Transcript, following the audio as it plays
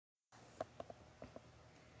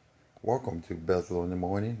Welcome to Bezel in the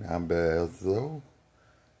Morning. I'm Bezel,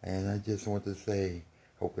 and I just want to say,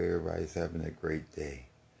 hope everybody's having a great day.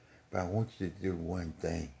 But I want you to do one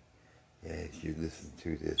thing as you listen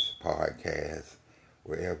to this podcast,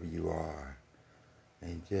 wherever you are,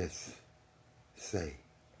 and just say,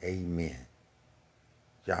 Amen.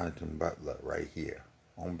 Jonathan Butler right here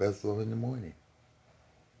on Bezel in the Morning.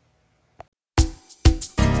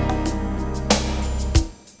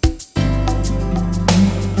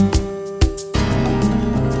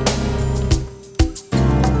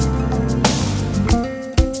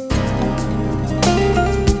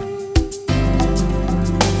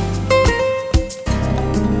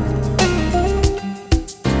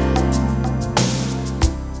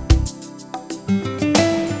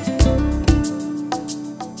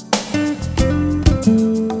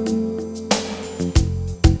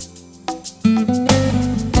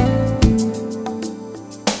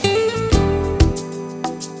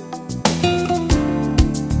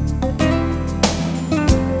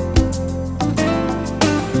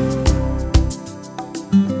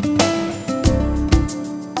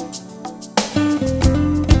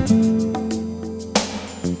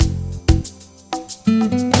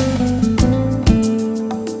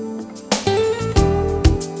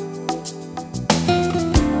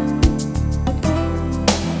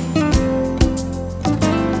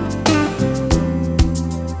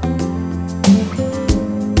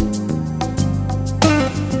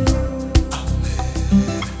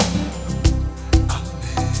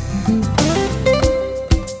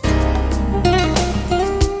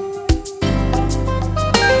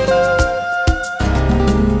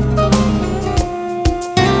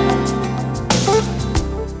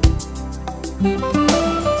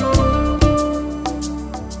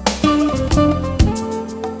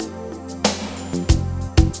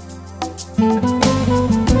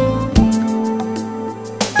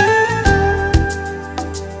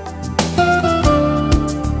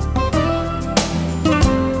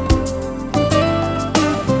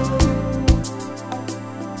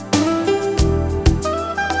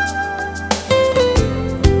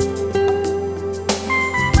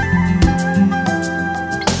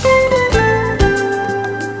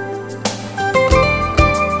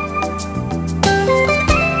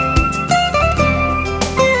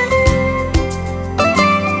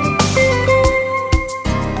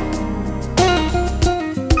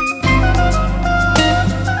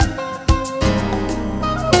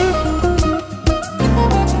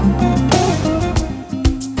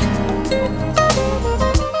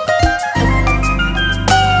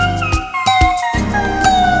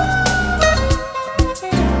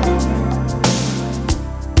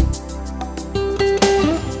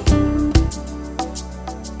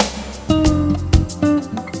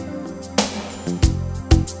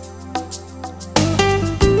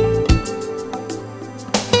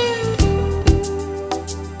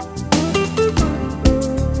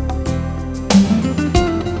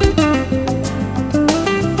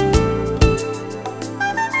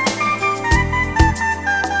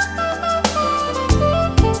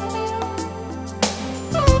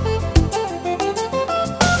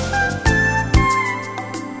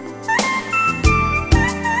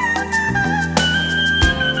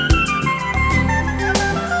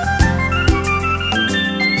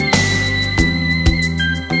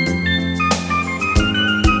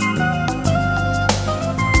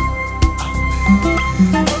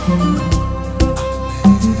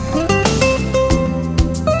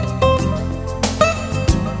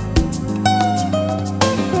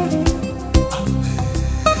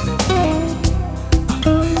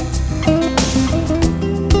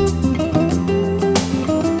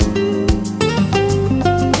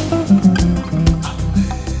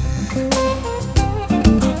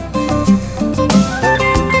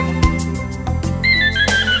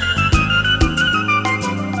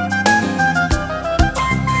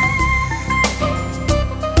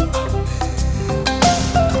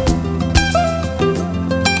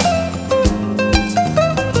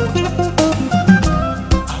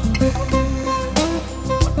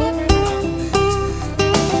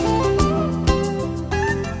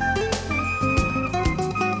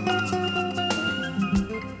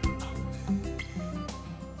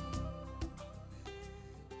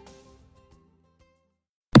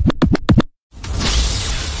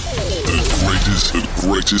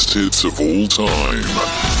 Greatest hits of all time.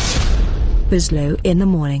 Bislow in the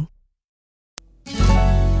morning.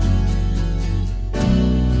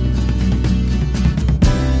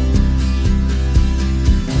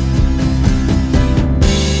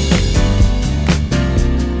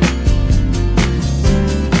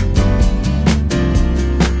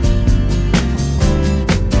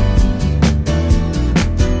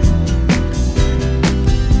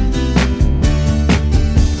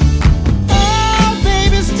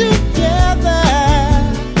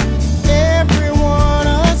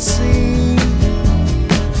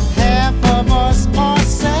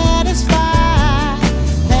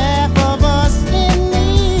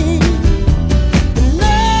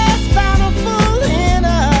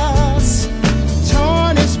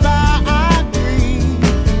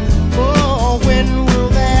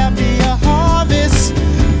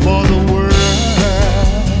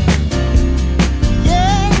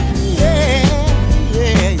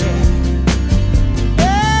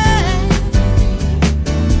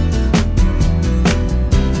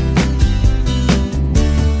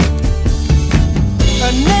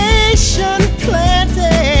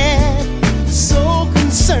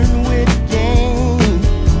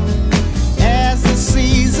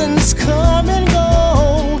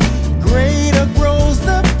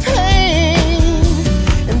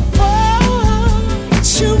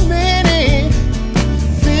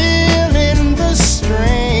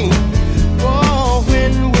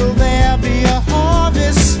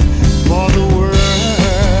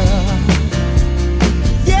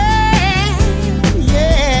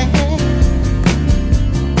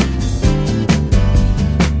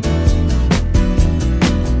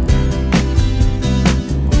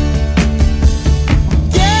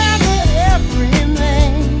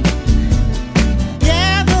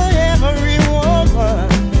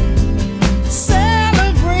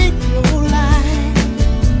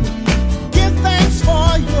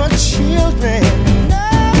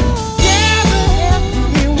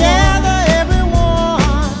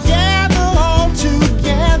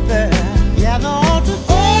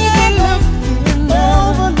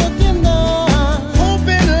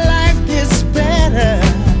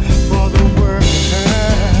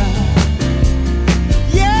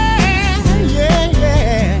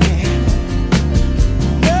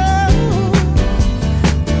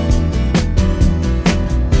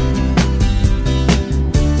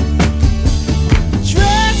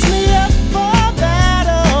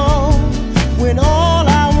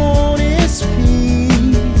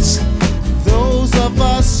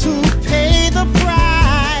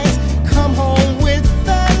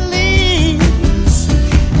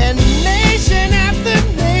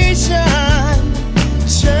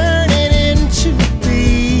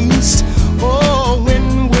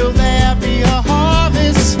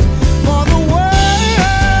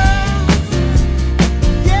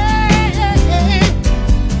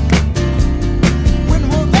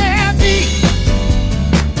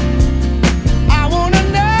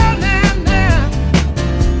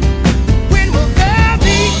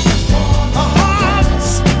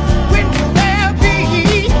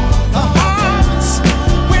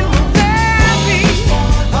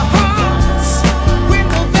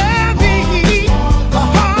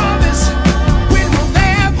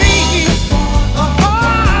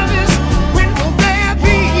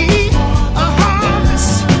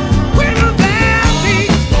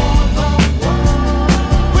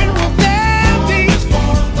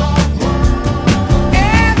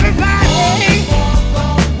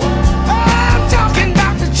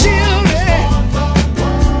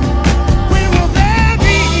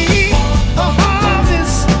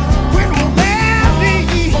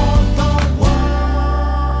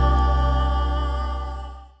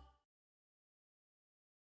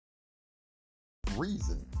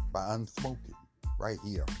 by Unsmoking right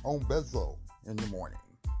here on Bezlo in the morning.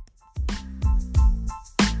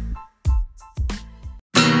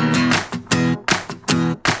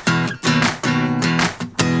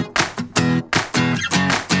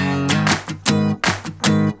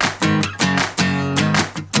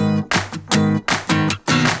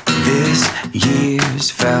 This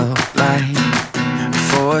year's felt like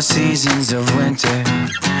 4 seasons of winter,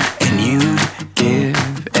 and you'd give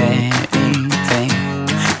anything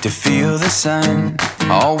to feel the sun.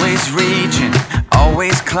 Always reaching,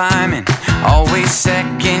 always climbing, always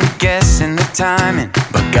second guessing the timing.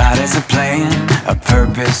 But God has a plan, a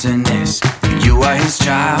purpose in this. You are his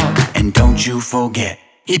child, and don't you forget,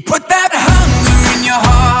 he put that hunger in your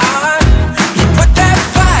heart, he put that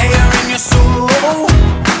fire in your soul.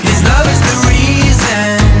 His love is the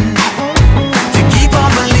reason to keep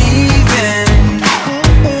on believing.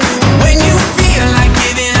 When you feel like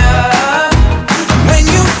giving up, when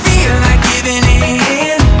you feel like giving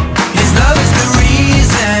in, his love is the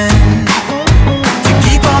reason to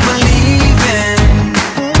keep on believing.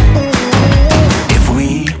 If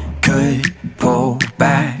we could pull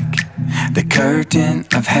back the curtain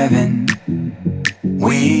of heaven,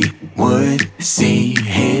 we would see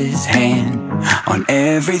his hand on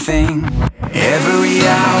everything. Every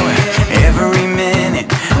hour, every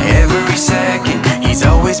minute, every second, he's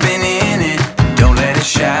always been in it. Don't let a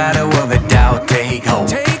shadow of a doubt take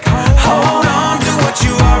hold. Hold on to what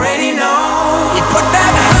you already know. He put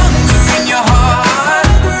that hunger in your heart,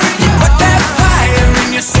 he put that fire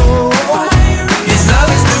in your soul. His love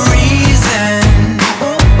is the reason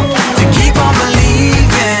to keep on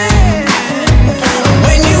believing.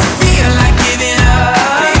 When you feel like giving up,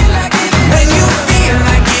 when you feel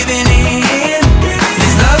like giving in,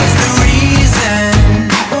 his love is the reason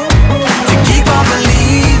to keep on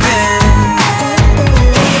believing.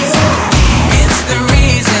 It's the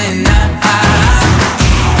reason,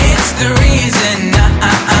 it's the reason,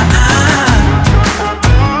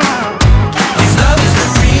 his love is the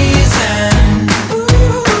reason.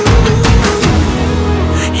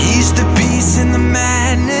 He's the peace in the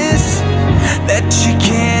madness that you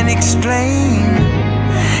can't explain.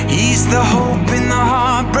 He's the hope in the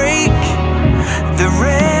heartbreak, the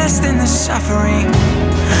rest in the suffering.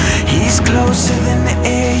 He's closer than the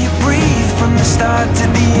air you breathe, from the start to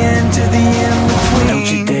the end, to the in-between.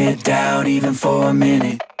 Don't you dare doubt even for a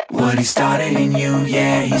minute what he started in you,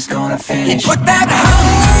 yeah, he's gonna finish. He put that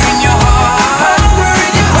hunger in your heart,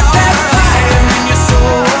 he put that fire in your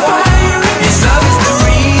soul. His love is the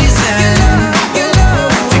reason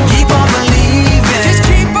to keep on believing. Just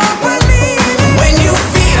keep on believing. When you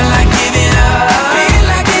feel like giving up,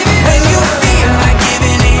 when you feel like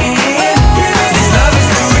giving in, his love is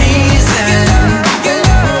the reason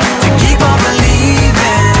to keep on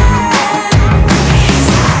believing.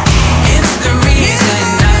 It's the reason,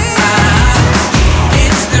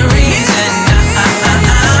 it's the reason,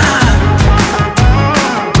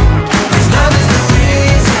 his love is the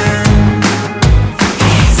reason.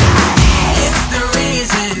 It's the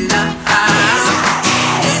reason,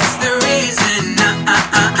 it's the reason,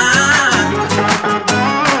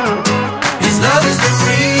 his love is the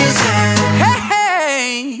reason.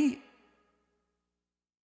 Hey!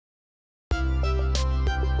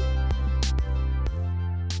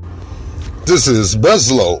 This is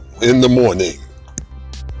Bezlo in the morning.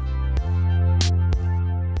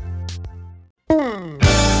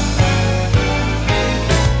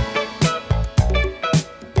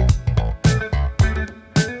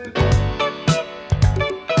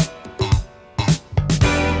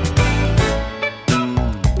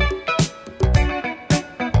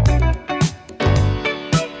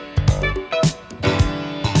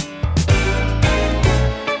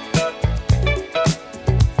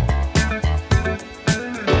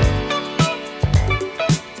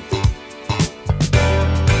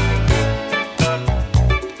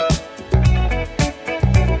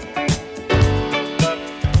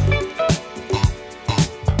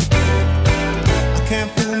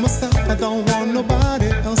 Can't fool myself, I don't want nobody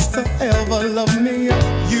else to ever love me.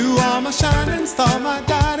 You are my shining star, my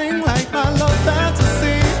guiding light, my love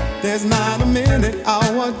fantasy. There's not a minute,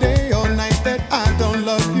 hour, day or night that I don't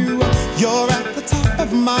love you. You're at the top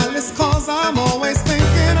of my list, cause I'm always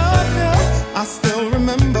thinking of you. I still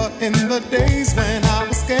remember in the days when I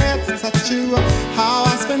was scared to touch you, how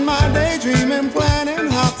I spent my day dreaming, planning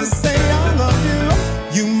how to say I love you.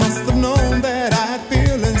 You must have known that I had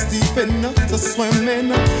feelings deep enough to swim in.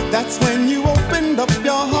 That's when you opened up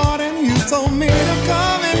your heart and you told me to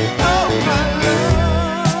come in. Oh my love,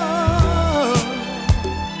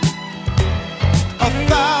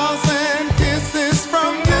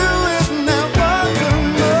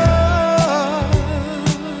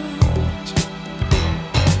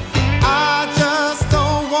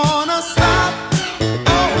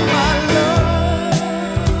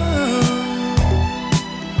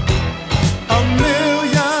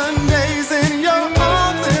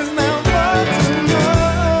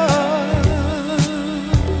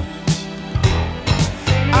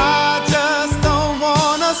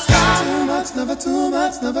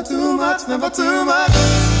 much, never too much, never too much.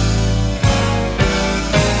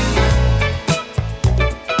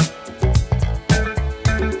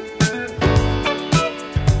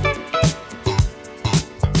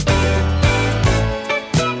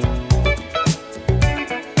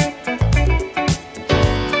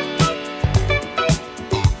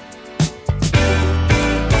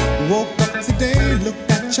 Woke up today,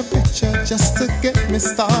 looked at your picture just to get me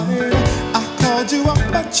started. I called you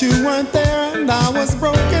up, but you weren't there, and I was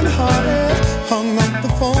broken hearted. Hung up the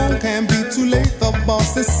phone, can't be too late. The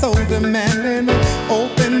boss is so demanding.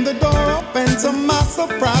 Opened the door up, and to my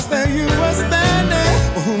surprise, there you were standing.